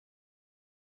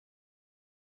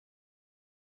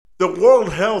The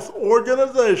World Health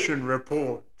Organization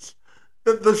reports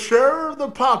that the share of the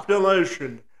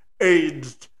population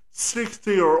aged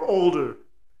 60 or older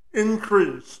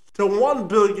increased to 1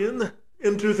 billion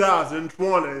in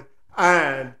 2020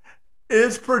 and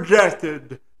is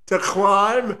projected to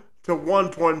climb to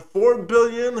 1.4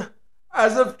 billion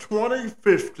as of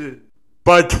 2050.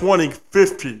 By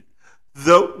 2050,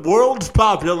 the world's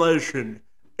population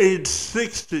aged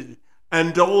 60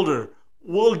 and older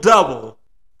will double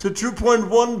to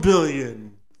 2.1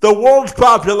 billion. The world's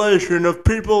population of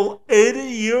people 80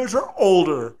 years or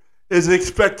older is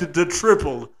expected to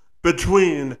triple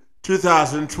between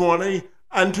 2020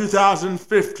 and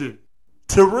 2050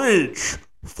 to reach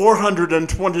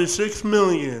 426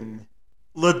 million.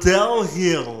 Liddell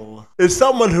Hill is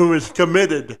someone who is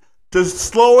committed to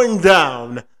slowing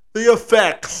down the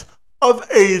effects of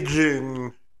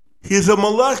aging. He's a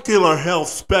molecular health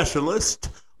specialist,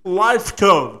 life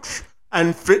coach,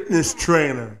 and fitness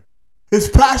trainer. His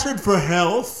passion for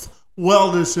health,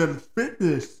 wellness, and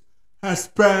fitness has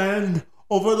spanned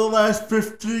over the last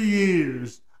 50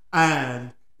 years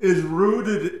and is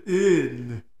rooted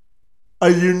in a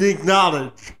unique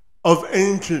knowledge of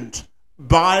ancient,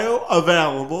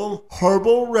 bioavailable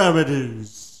herbal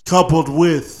remedies coupled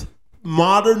with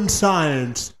modern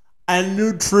science and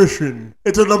nutrition.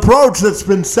 It's an approach that's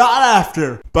been sought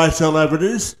after by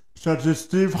celebrities such as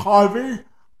Steve Harvey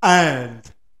and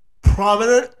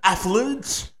prominent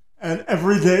athletes and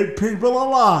everyday people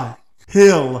alike.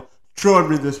 Hill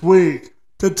joined me this week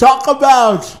to talk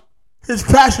about his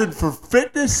passion for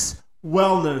fitness,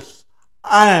 wellness,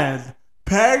 and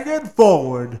paying it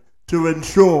forward to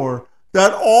ensure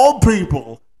that all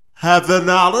people have the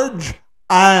knowledge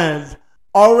and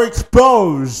are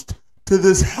exposed to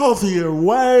this healthier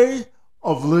way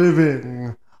of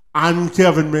living. I'm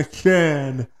Kevin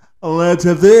McShann. Let's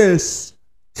have this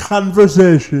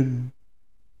conversation.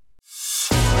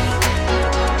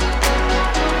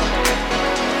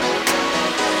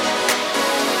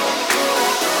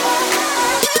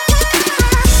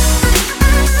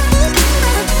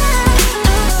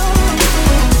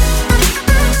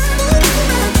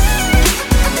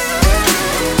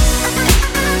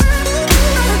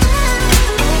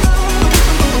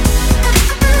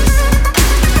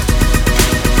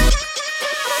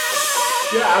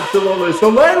 Absolutely. So,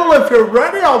 Ladle, if you're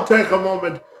ready, I'll take a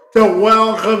moment to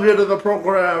welcome you to the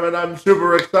program. And I'm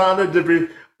super excited to be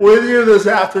with you this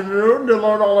afternoon to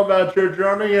learn all about your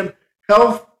journey in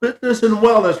health, fitness, and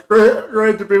wellness.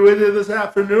 Great to be with you this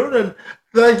afternoon. And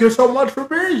thank you so much for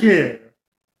being here.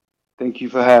 Thank you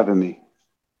for having me.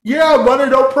 Yeah,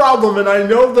 buddy, no problem. And I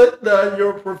know that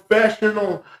your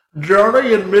professional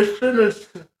journey and mission is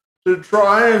to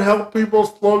try and help people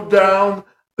slow down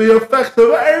the effects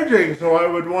of aging. So I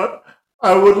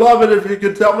would love it if you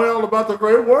could tell me all about the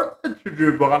great work that you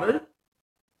do, buddy.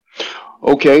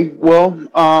 Okay, well,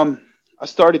 I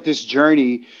started this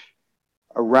journey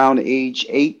around age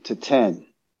 8 to 10.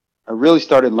 I really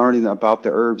started learning about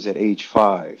the herbs at age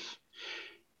 5.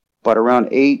 But around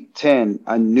 8, 10,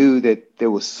 I knew that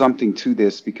there was something to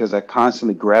this because I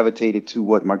constantly gravitated to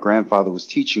what my grandfather was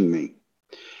teaching me.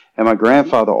 And my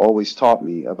grandfather always taught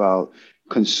me about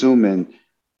consuming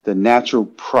the natural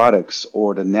products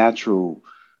or the natural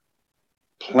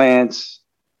plants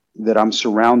that I'm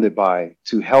surrounded by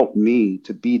to help me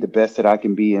to be the best that I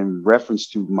can be in reference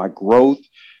to my growth,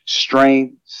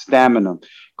 strength, stamina.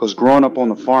 Because growing up on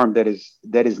the farm, that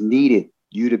is needed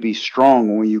you to be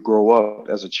strong when you grow up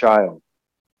as a child.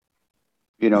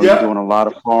 You know, You're doing a lot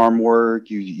of farm work.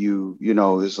 You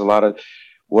know, there's a lot of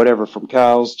whatever from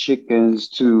cows, chickens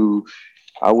to,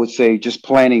 I would say, just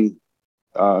planting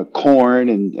corn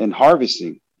and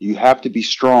harvesting. You have to be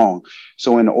strong.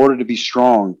 So in order to be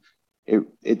strong,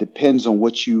 it depends on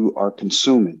what you are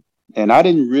consuming. And I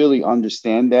didn't really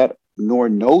understand that nor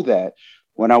know that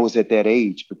when I was at that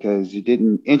age because it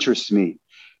didn't interest me.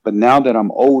 But now that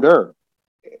I'm older,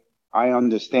 I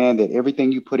understand that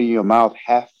everything you put in your mouth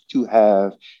has to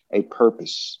have a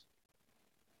purpose.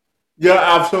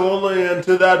 Yeah, absolutely. And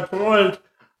to that point,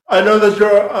 I know that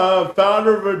you're a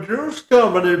founder of a juice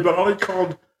company, Bonnie,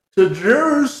 called To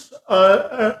Juice,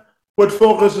 which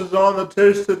focuses on the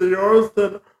taste of the earth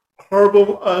and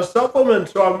herbal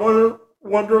supplements. So I'm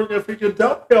wondering if you could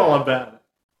tell me all about it.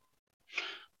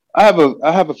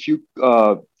 I have a few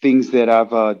things that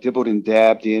I've dibbled and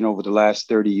dabbed in over the last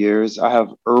 30 years. I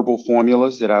have herbal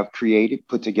formulas that I've created,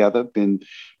 put together, been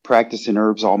practicing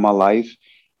herbs all my life.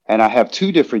 And I have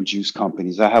 2 different juice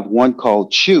companies. I have one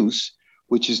called Chews,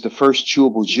 which is the first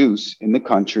chewable juice in the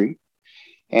country.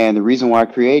 And the reason why I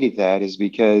created that is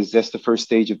because that's the first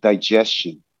stage of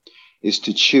digestion. is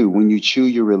to chew. When you chew,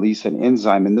 you release an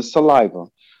enzyme in the saliva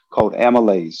called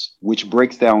amylase, which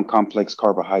breaks down complex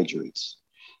carbohydrates.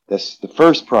 That's the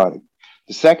first product.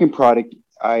 The second product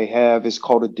I have is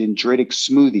called a dendritic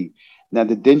smoothie. Now,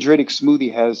 the dendritic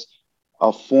smoothie has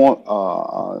a form,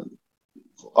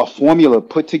 a formula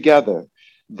put together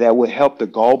that would help the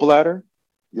gallbladder,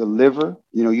 your liver.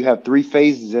 You know, you have three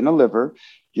phases in the liver,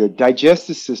 your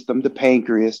digestive system, the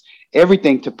pancreas,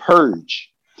 everything to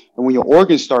purge. And when your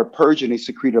organs start purging, they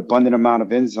secrete an abundant amount of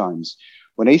enzymes.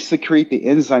 When they secrete the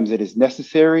enzymes that is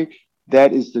necessary,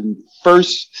 that is the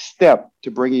first step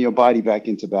to bringing your body back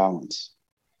into balance.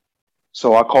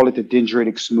 So I call it the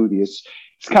dendritic smoothie. It's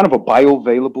kind of a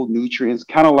bioavailable nutrients,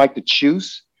 kind of like the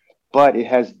juice, but it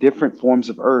has different forms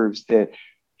of herbs that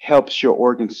helps your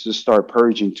organs to start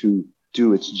purging to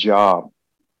do its job.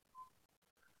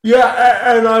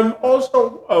 Yeah, and I'm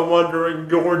also wondering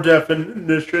your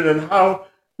definition and how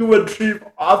you achieve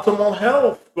optimal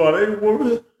health, buddy.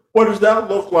 What does that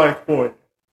look like for you?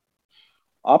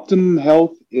 Optimum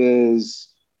health is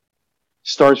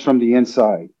starts from the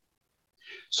inside.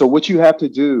 So what you have to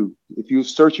do if you're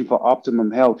searching for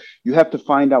optimum health, you have to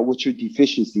find out what your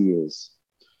deficiency is.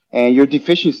 And your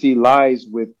deficiency lies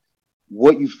with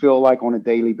what you feel like on a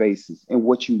daily basis and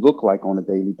what you look like on a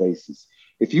daily basis.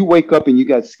 If you wake up and you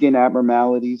got skin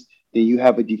abnormalities, then you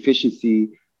have a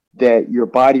deficiency that your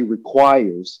body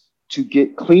requires to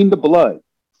get clean the blood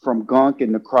from gunk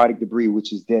and necrotic debris,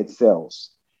 which is dead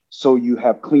cells. So you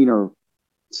have cleaner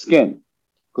skin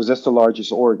because that's the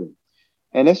largest organ.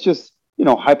 And that's just,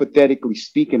 hypothetically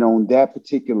speaking on that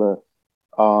particular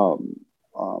um,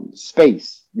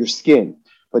 space, your skin.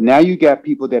 But now you got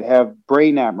people that have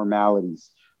brain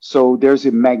abnormalities. So there's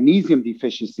a magnesium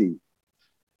deficiency.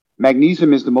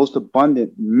 Magnesium is the most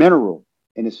abundant mineral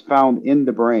and is found in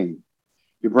the brain.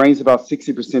 Your brain's about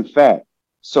 60% fat.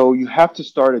 So you have to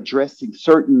start addressing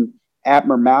certain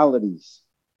abnormalities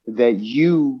that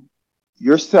you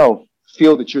yourself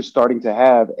feel that you're starting to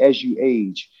have as you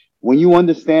age. When you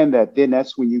understand that, then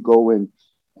that's when you go and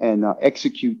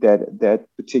execute that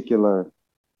particular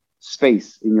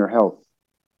space in your health.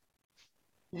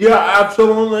 Yeah,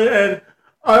 absolutely. And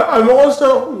I'm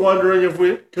also wondering if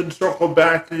we can circle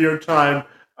back to your time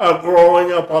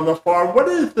growing up on the farm. What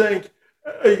do you think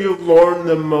you learned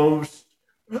the most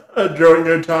during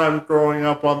your time growing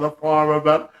up on the farm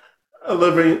about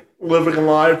living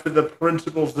life and the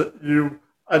principles that you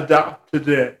adopt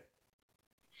today?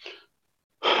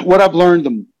 What I've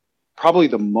learned probably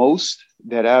the most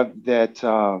that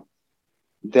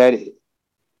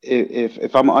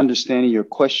if I'm understanding your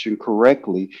question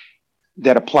correctly,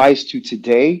 that applies to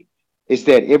today is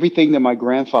that everything that my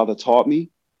grandfather taught me,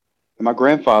 and my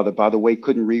grandfather, by the way,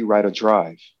 couldn't read, write, or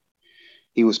drive.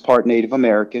 He was part Native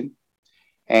American,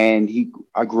 and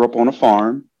I grew up on a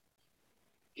farm.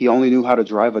 He only knew how to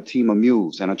drive a team of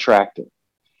mules and a tractor,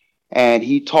 and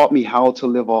he taught me how to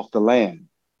live off the land.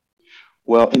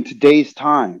 Well, in today's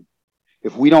time,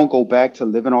 if we don't go back to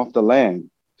living off the land,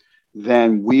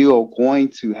 then we are going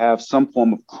to have some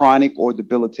form of chronic or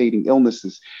debilitating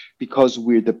illnesses because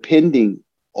we're depending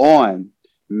on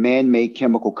man made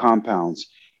chemical compounds.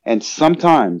 And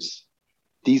sometimes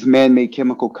these man made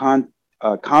chemical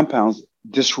compounds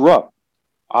disrupt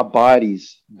our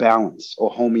body's balance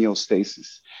or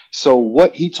homeostasis. So,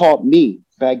 what he taught me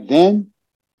back then,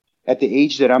 at the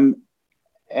age that I'm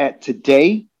at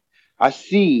today, I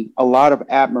see a lot of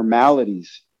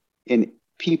abnormalities in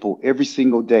people every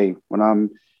single day when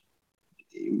I'm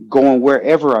going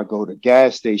wherever I go to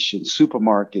gas station,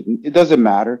 supermarket, it doesn't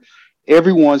matter.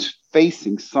 Everyone's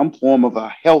facing some form of a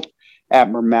health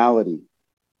abnormality.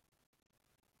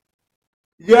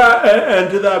 Yeah,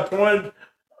 and to that point,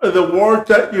 the work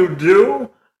that you do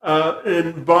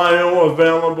in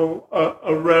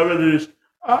bioavailable remedies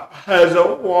has a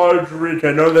large reach.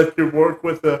 I know that you work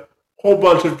with a whole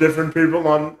bunch of different people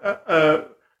on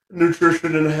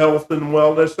nutrition and health and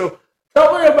wellness. So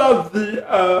tell me about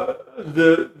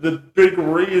the big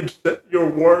reach that your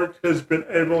work has been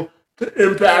able to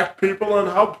impact people and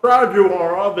how proud you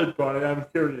are of it, buddy. I'm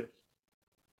curious.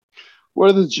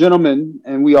 Well, the gentleman,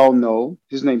 and we all know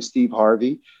his name's Steve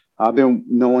Harvey. I've been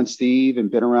knowing Steve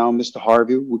and been around Mr.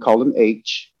 Harvey. We call him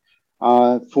H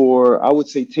for, I would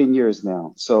say, 10 years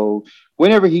now. So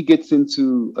whenever he gets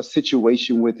into a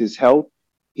situation with his health,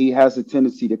 he has a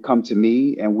tendency to come to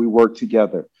me and we work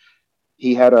together.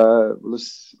 He had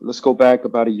let's go back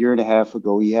about a year and a half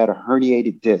ago. He had a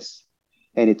herniated disc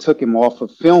and it took him off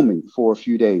of filming for a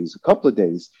few days, a couple of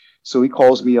days. So he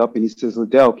calls me up and he says,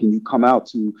 Liddell, can you come out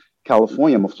to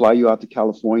California? I'm gonna fly you out to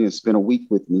California and spend a week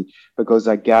with me because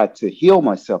I got to heal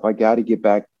myself. I got to get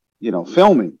back,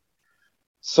 filming.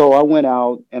 So I went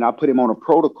out and I put him on a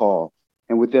protocol,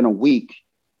 and within a week,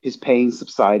 his pain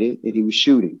subsided and he was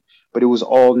shooting, but it was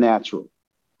all natural.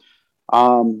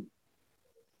 Um,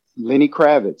 Lenny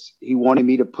Kravitz, he wanted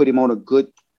me to put him on a good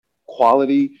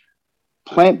quality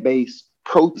plant-based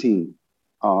protein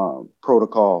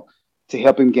protocol to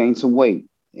help him gain some weight.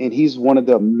 And he's one of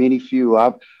the many few.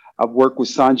 I've worked with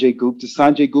Sanjay Gupta.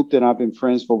 Sanjay Gupta and I've been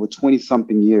friends for over 20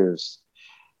 something years.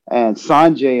 And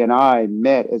Sanjay and I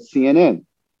met at CNN.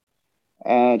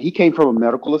 And he came from a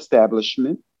medical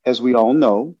establishment, as we all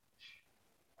know.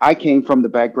 I came from the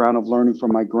background of learning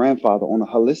from my grandfather on a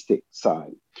holistic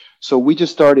side. So we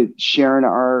just started sharing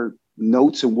our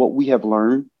notes and what we have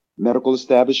learned, medical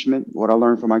establishment, what I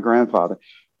learned from my grandfather,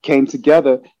 came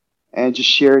together and just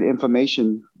shared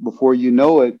information. Before you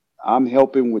know it, I'm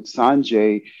helping with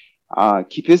Sanjay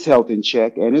keep his health in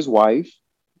check and his wife.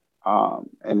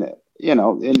 And,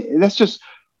 and that's just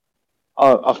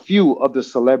a few of the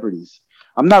celebrities.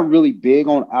 I'm not really big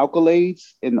on accolades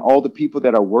and all the people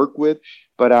that I work with,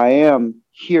 but I am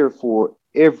here for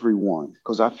everyone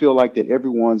because I feel like that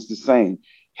everyone's the same.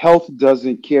 Health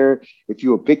doesn't care if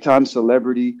you're a big time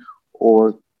celebrity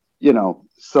or,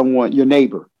 someone, your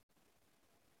neighbor.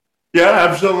 Yeah,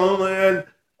 absolutely. And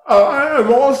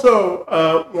I'm also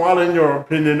wanting your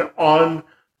opinion on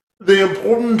the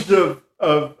importance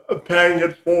of paying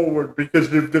it forward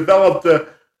because you've developed a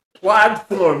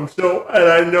platform. So, and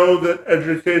I know that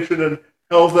education and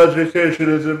health education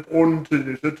is important to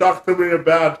you. So, talk to me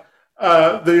about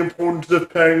the importance of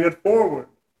paying it forward.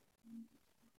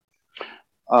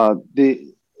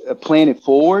 The Plan it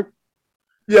forward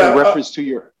Yeah, in reference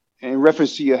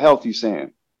to your health, you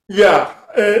saying? yeah,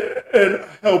 and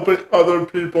helping other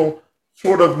people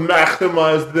sort of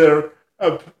maximize their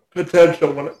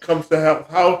potential when it comes to health.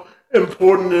 How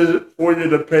important is it for you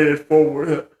to pay it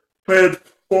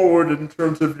forward in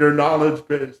terms of your knowledge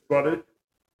base, buddy?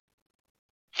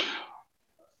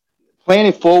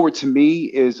 Planning forward to me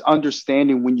is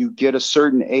understanding when you get a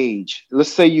certain age.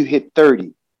 Let's say you hit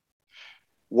 30.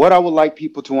 What I would like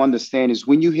people to understand is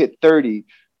when you hit 30,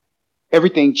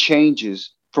 everything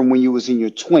changes from when you was in your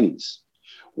 20s.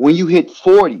 When you hit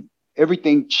 40,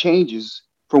 everything changes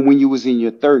from when you was in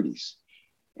your 30s,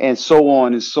 and so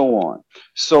on and so on.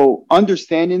 So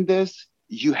understanding this,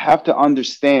 you have to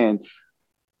understand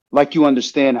like you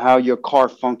understand how your car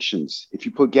functions. If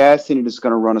you put gas in it, it's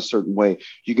going to run a certain way.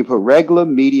 You can put regular,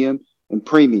 medium, and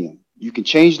premium. You can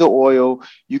change the oil.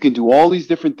 You can do all these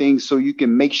different things so you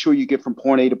can make sure you get from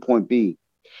point A to point B.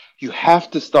 You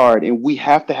have to start, and we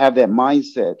have to have that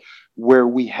mindset where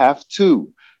we have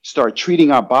to start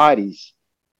treating our bodies,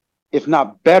 if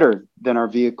not better than our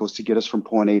vehicles, to get us from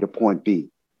point A to point B.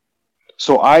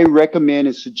 So I recommend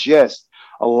and suggest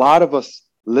a lot of us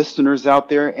listeners out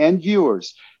there and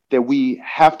viewers that we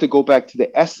have to go back to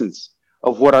the essence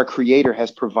of what our creator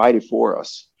has provided for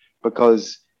us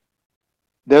because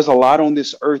there's a lot on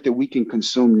this earth that we can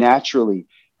consume naturally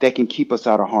that can keep us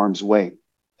out of harm's way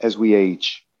as we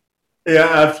age. Yeah,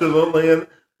 absolutely. And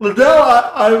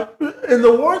Liddell, in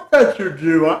the work that you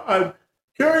do, I'm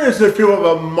curious if you have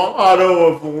a motto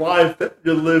of life that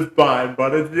you live by,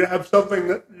 buddy. Do you have something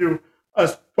that you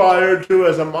aspire to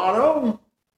as a motto?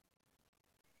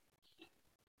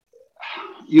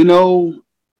 You know,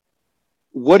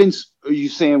 are you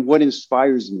saying what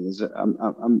inspires me? Is it,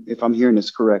 if I'm hearing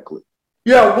this correctly,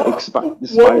 Yeah, inspires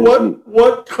me.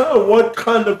 what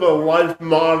kind of a life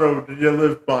motto do you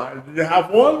live by? Do you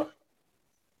have one?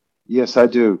 Yes, I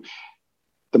do.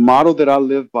 The model that I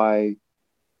live by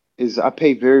is I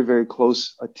pay very, very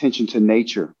close attention to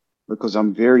nature because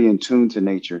I'm very in tune to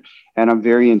nature and I'm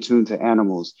very in tune to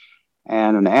animals.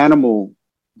 And an animal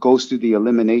goes through the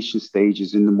elimination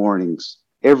stages in the mornings.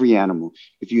 Every animal.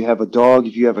 If you have a dog,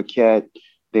 if you have a cat,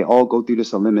 they all go through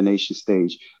this elimination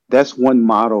stage. That's one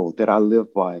model that I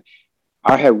live by.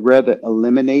 I had rather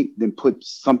eliminate than put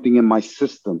something in my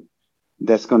system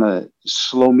that's going to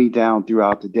slow me down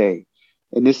throughout the day.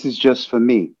 And this is just for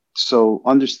me. So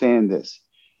understand this.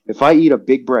 If I eat a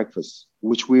big breakfast,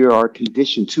 which we are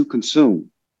conditioned to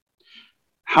consume,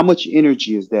 how much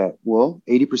energy is that? Well,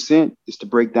 80% is to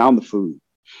break down the food.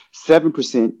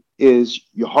 7% is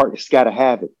your heart has got to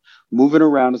have it. Moving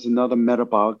around is another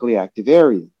metabolically active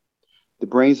area. The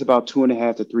brain's about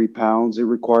 2.5 to 3 pounds. It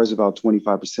requires about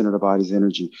 25% of the body's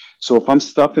energy. So if I'm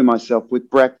stuffing myself with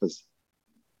breakfast,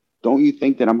 don't you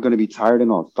think that I'm going to be tired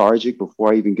and lethargic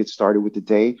before I even get started with the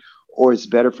day? Or it's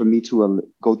better for me to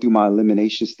go through my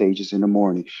elimination stages in the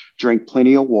morning, drink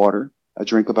plenty of water. I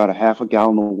drink about a half a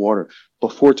gallon of water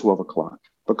before 12 o'clock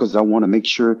because I want to make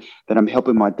sure that I'm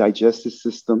helping my digestive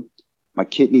system, my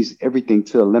kidneys, everything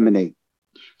to eliminate.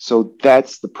 So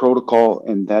that's the protocol,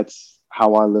 and that's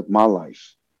how I live my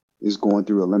life, is going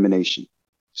through elimination.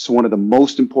 It's one of the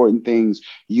most important things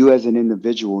you as an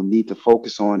individual need to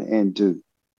focus on and do.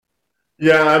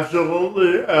 Yeah,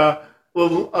 absolutely.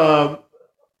 Well,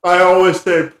 I always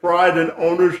say pride and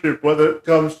ownership, whether it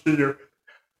comes to your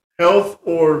health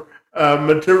or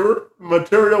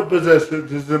material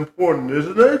possessions, is important,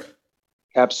 isn't it?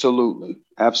 Absolutely.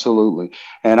 Absolutely.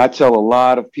 And I tell a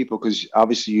lot of people, because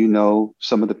obviously,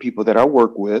 some of the people that I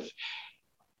work with,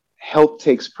 health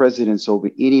takes precedence over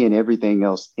any and everything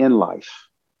else in life.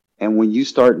 And when you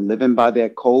start living by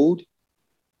that code,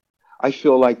 I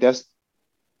feel like that's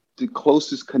the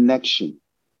closest connection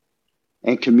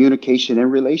and communication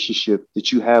and relationship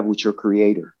that you have with your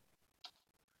creator.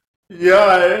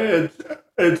 Yeah,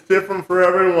 it's different for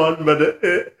everyone, but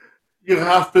you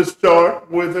have to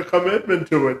start with a commitment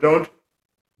to it, don't you?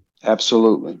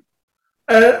 Absolutely.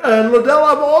 And Liddell,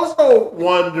 I'm also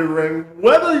wondering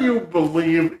whether you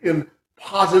believe in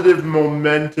positive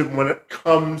momentum when it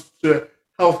comes to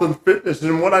health and fitness.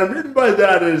 And what I mean by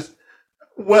that is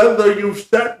whether you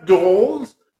set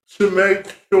goals to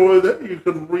make sure that you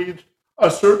can reach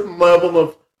a certain level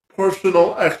of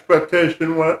personal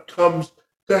expectation when it comes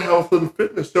to health and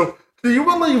fitness. So, do you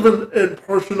believe in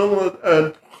personal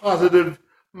and positive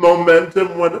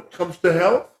momentum when it comes to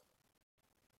health?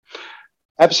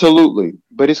 Absolutely.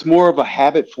 But it's more of a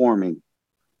habit forming.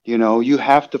 You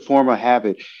have to form a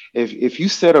habit. If you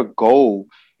set a goal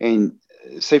and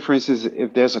say, for instance,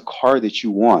 if there's a car that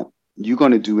you want, you're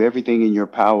going to do everything in your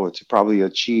power to probably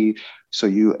achieve so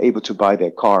you're able to buy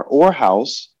that car or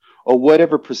house or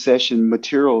whatever possession,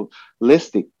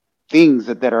 materialistic things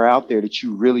that are out there that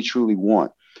you really truly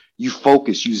want. You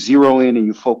focus, you zero in and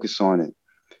you focus on it.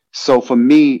 So for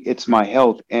me, it's my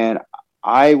health. And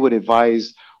I would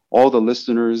advise all the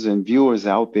listeners and viewers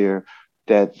out there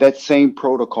that that same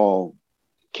protocol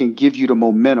can give you the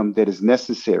momentum that is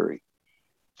necessary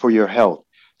for your health.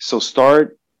 So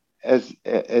start as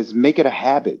make it a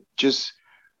habit, just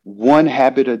one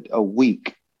habit a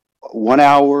week, 1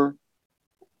 hour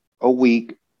a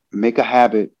week, make a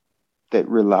habit that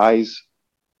relies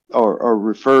or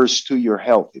refers to your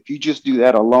health. If you just do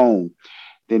that alone,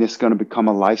 then it's going to become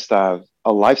a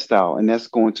lifestyle, and that's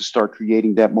going to start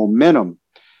creating that momentum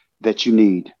that you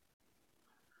need.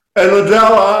 And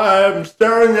Liddell, I'm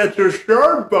staring at your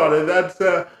shirt, buddy. That's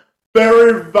a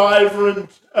very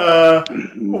vibrant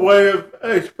way of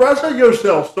expressing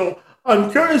yourself. So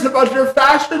I'm curious about your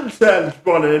fashion sense,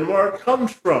 buddy, and where it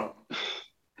comes from.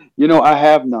 I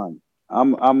have none.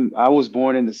 I was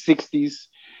born in the '60s,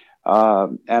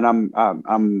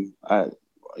 and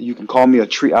you can call me a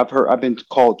tree. I've been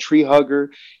called tree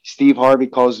hugger. Steve Harvey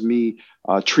calls me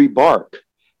tree bark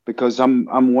because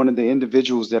I'm one of the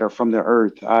individuals that are from the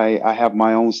earth. I have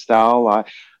my own style.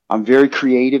 I'm very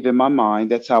creative in my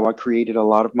mind. That's how I created a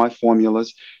lot of my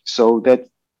formulas. So that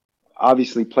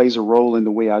obviously plays a role in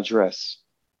the way I dress.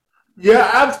 Yeah,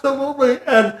 absolutely.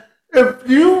 And if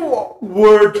you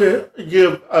were to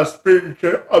give a speech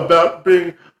about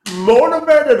being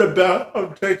motivated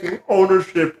about taking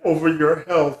ownership over your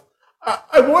health,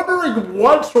 I'm wondering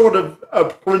what sort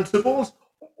of principles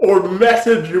or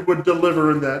message you would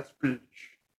deliver in that speech.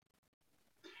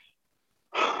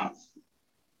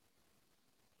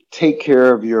 Take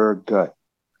care of your gut.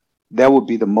 That would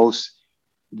be the most.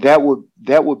 That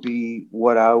would be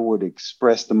what I would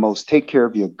express the most. Take care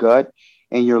of your gut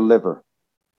and your liver.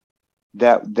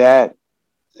 That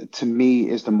to me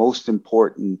is the most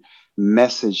important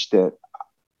message that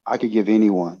I could give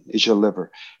anyone is your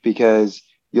liver, because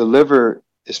your liver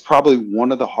is probably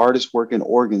one of the hardest working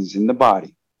organs in the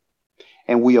body,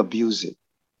 and we abuse it.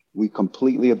 We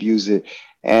completely abuse it,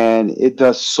 and it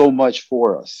does so much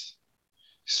for us.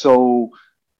 So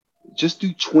just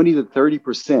do 20 to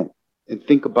 30% and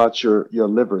think about your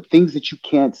liver, things that you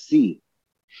can't see.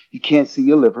 You can't see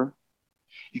your liver.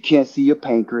 You can't see your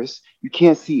pancreas. You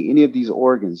can't see any of these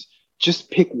organs. Just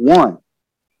pick one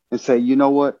and say, you know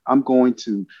what? I'm going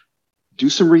to do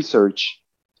some research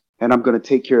and I'm going to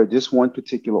take care of this one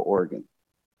particular organ.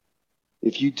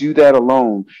 If you do that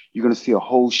alone, you're going to see a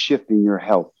whole shift in your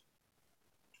health.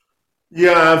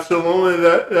 Yeah, absolutely.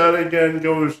 That again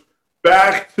goes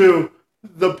back to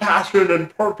the passion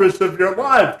and purpose of your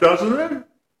life, doesn't it?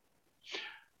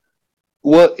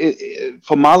 Well,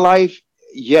 for my life,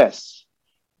 yes,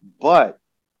 but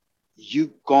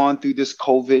you've gone through this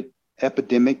COVID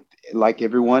epidemic like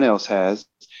everyone else has.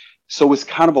 So it's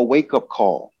kind of a wake up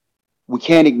call. We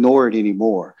can't ignore it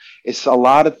anymore. It's a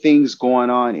lot of things going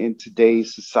on in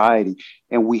today's society,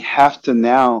 and we have to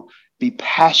now be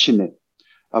passionate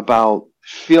about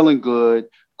feeling good,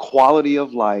 quality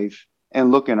of life,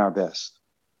 and looking our best.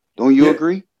 Don't you Yeah,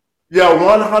 agree? yeah,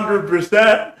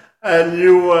 100%. And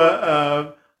you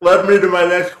led me to my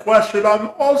next question.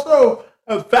 I'm also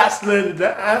fascinated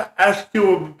to ask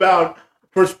you about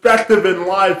perspective in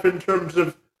life in terms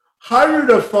of how you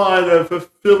define a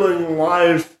fulfilling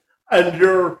life and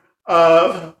your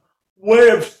way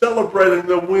of celebrating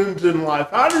the wins in life.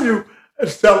 How do you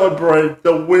celebrate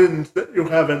the wins that you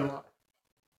have in life?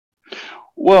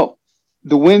 Well,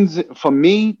 the wins for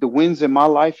me, the wins in my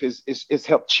life is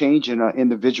help changing an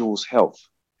individual's health.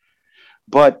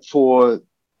 But for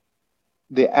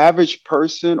the average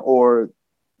person or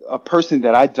a person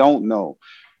that I don't know,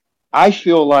 I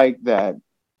feel like that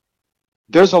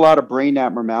there's a lot of brain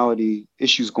abnormality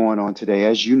issues going on today,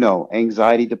 as you know,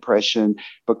 anxiety, depression,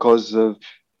 because of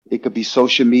it could be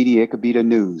social media, it could be the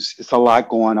news. It's a lot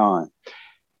going on.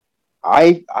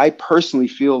 I personally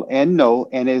feel and know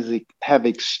and have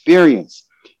experienced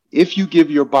if you give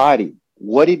your body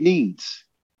what it needs,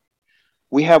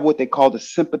 we have what they call the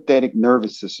sympathetic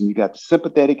nervous system. You got the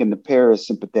sympathetic and the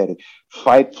parasympathetic,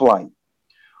 fight, flight.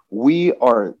 We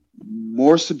are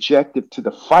more subjective to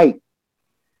the fight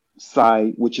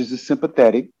side, which is the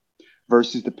sympathetic,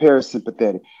 versus the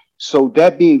parasympathetic. So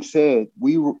that being said,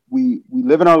 we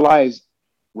live in our lives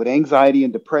with anxiety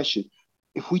and depression.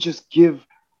 If we just give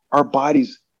our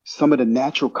bodies some of the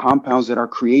natural compounds that our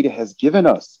creator has given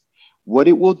us, what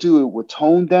it will do, it will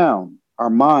tone down our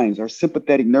minds, our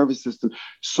sympathetic nervous system,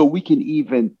 so we can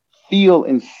even feel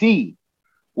and see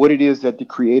what it is that the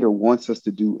creator wants us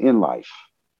to do in life.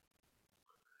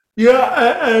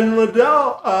 Yeah, and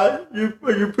Liddell,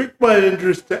 you piqued my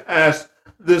interest to ask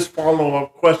this follow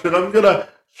up question. I'm gonna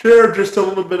share just a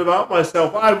little bit about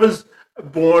myself. I was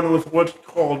born with what's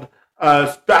called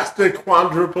spastic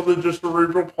quadriplegia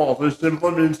cerebral palsy.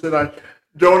 Simply means that I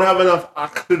don't have enough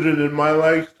oxygen in my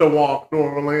legs to walk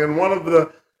normally. And one of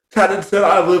the tenets that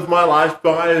I live my life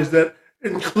by is that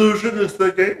inclusion is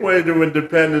the gateway to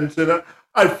independence. And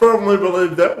I firmly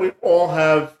believe that we all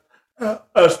have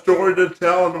a story to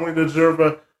tell and we deserve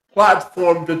a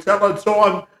platform to tell it. So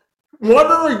I'm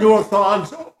wondering your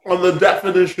thoughts on the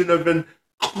definition of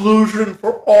inclusion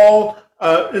for all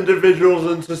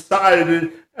individuals in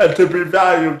society to be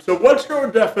valued. So, what's your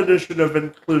definition of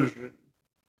inclusion?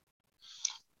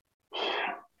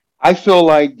 I feel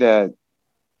like that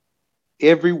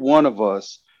every one of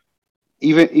us,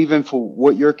 even for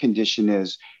what your condition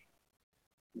is,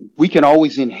 we can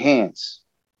always enhance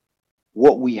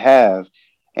what we have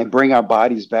and bring our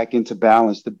bodies back into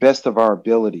balance the best of our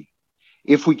ability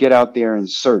if we get out there and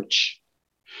search.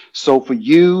 So for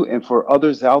you and for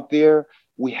others out there,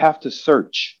 we have to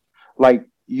search. Like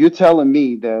you're telling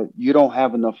me that you don't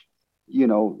have enough,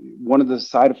 one of the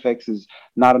side effects is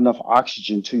not enough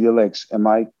oxygen to your legs. Am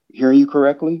I hearing you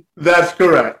correctly? That's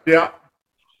correct. Yeah.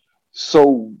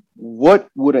 So what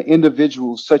would an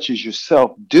individual such as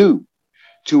yourself do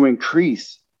to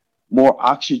increase more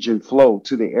oxygen flow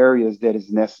to the areas that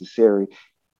is necessary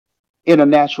in a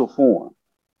natural form?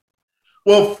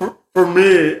 Well, for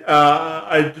me,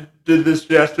 did this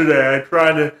yesterday. I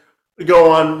try to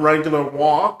go on regular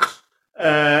walks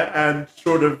and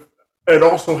sort of, it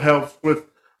also helps with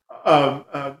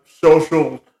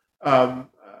social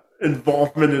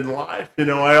involvement in life.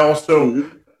 I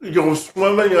also Hmm. go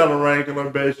swimming on a regular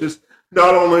basis,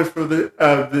 not only for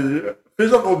the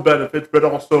physical benefits, but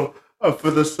also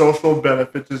for the social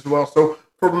benefits as well. So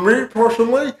for me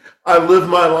personally, I live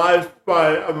my life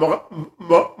by a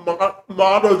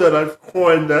motto that I've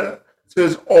coined that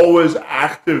says always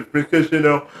active because,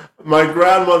 my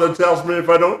grandmother tells me if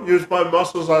I don't use my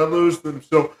muscles, I lose them.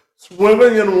 So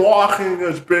swimming and walking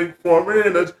is big for me,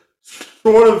 and it's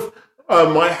sort of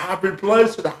my happy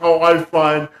place and how I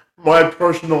find my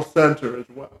personal center as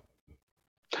well.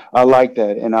 I like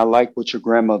that. And I like what your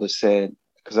grandmother said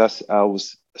because I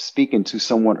was speaking to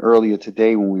someone earlier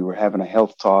today when we were having a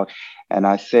health talk. And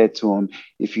I said to him,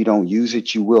 if you don't use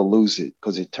it, you will lose it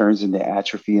because it turns into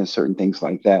atrophy and certain things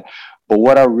like that. But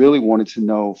what I really wanted to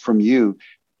know from you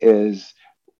is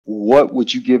what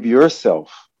would you give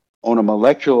yourself on a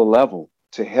molecular level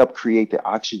to help create the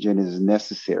oxygen as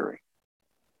necessary?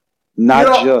 You Not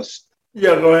know, just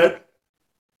yeah, go ahead.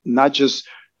 not just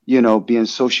being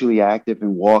socially active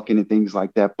and walking and things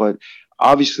like that, but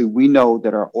obviously we know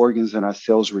that our organs and our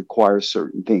cells require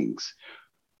certain things.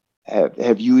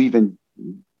 Have you even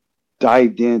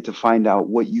dived in to find out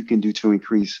what you can do to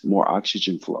increase more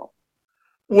oxygen flow?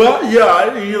 Well, yeah,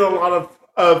 I eat a lot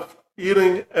of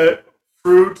eating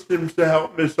fruit seems to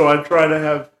help me. So I try to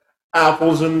have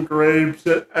apples and grapes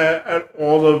and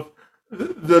all of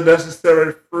the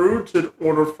necessary fruits in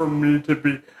order for me to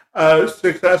be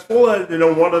successful.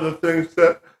 And one of the things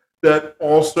that that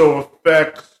also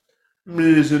affects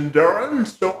me's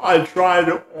endurance. So I try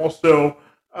to also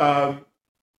um,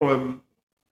 um,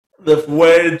 lift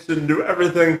weights and do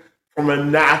everything from a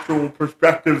natural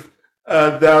perspective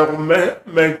that will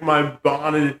make my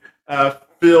body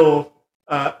feel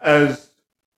as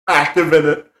active in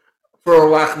it, for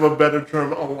lack of a better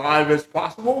term, alive as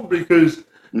possible. Because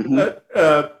Hmm.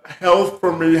 health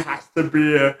for me has to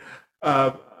be a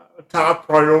top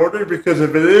priority. Because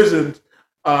if it isn't,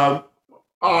 um,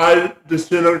 I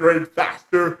disintegrate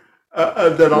faster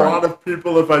than a Right. lot of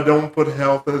people if I don't put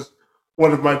health as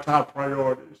one of my top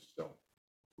priorities. So,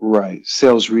 Right.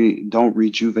 Cells don't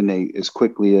rejuvenate as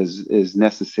quickly as is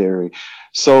necessary.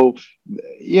 So,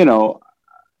 you know,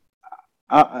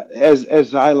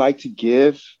 as I like to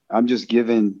give, I'm just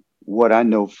giving what I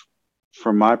know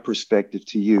from my perspective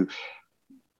to you.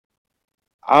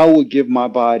 I would give my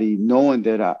body, knowing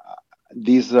that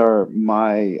these are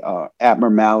my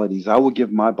abnormalities. I would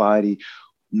give my body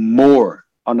more,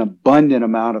 an abundant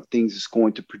amount of things that's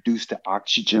going to produce the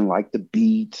oxygen, like the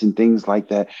beets and things like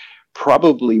that.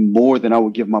 Probably more than I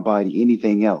would give my body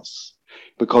anything else,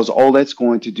 because all that's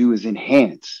going to do is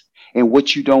enhance. And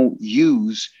what you don't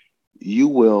use, you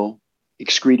will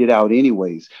excrete it out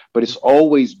anyways. But it's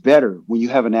always better when you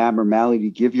have an abnormality to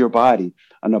give your body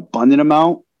an abundant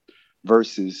amount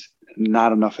versus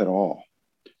not enough at all.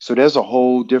 So there's a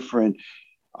whole different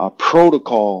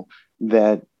protocol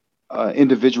that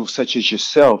individuals such as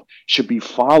yourself should be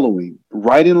following,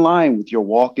 right in line with your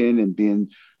walking and being,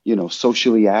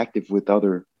 socially active with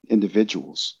other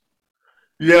individuals.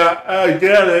 yeah,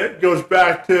 again, it goes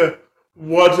back to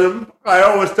I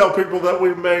always tell people that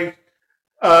we make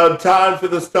time for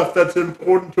the stuff that's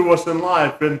important to us in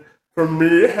life. And for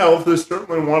me, health is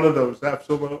certainly one of those,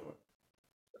 absolutely.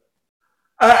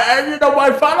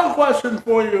 My final question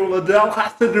for you, Liddell,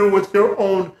 has to do with your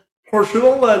own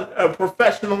personal and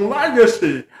professional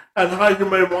legacy and how you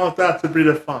may want that to be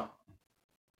defined.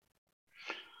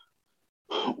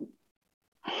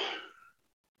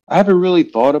 I haven't really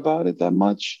thought about it that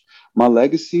much. My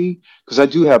legacy, because I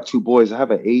do have two boys. I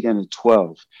have an 8 and a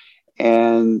 12.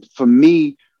 And for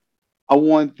me, I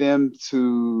want them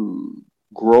to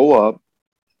grow up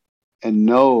and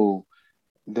know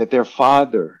that their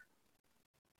father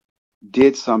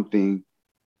did something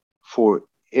for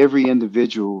every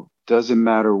individual, doesn't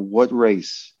matter what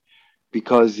race,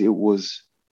 because it was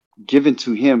given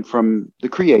to him from the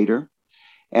creator.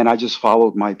 And I just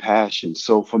followed my passion.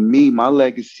 So for me, my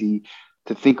legacy,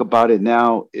 to think about it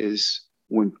now, is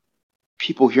when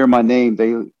people hear my name,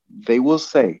 they will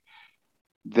say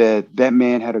that that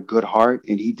man had a good heart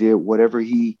and he did whatever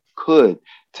he could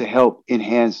to help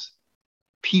enhance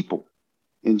people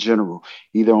in general,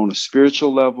 either on a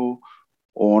spiritual level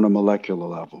or on a molecular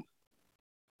level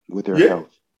with their Yeah, health.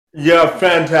 yeah,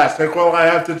 fantastic. Well, I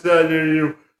have to tell you,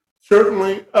 you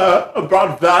certainly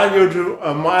brought value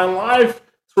to my life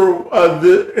through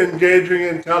engaging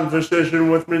in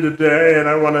conversation with me today. And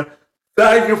I want to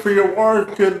thank you for your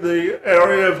work in the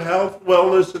area of health,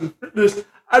 wellness, and fitness,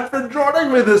 and for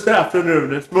joining me this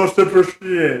afternoon. It's most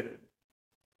appreciated.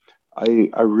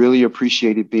 I really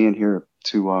appreciated being here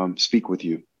to speak with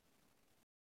you.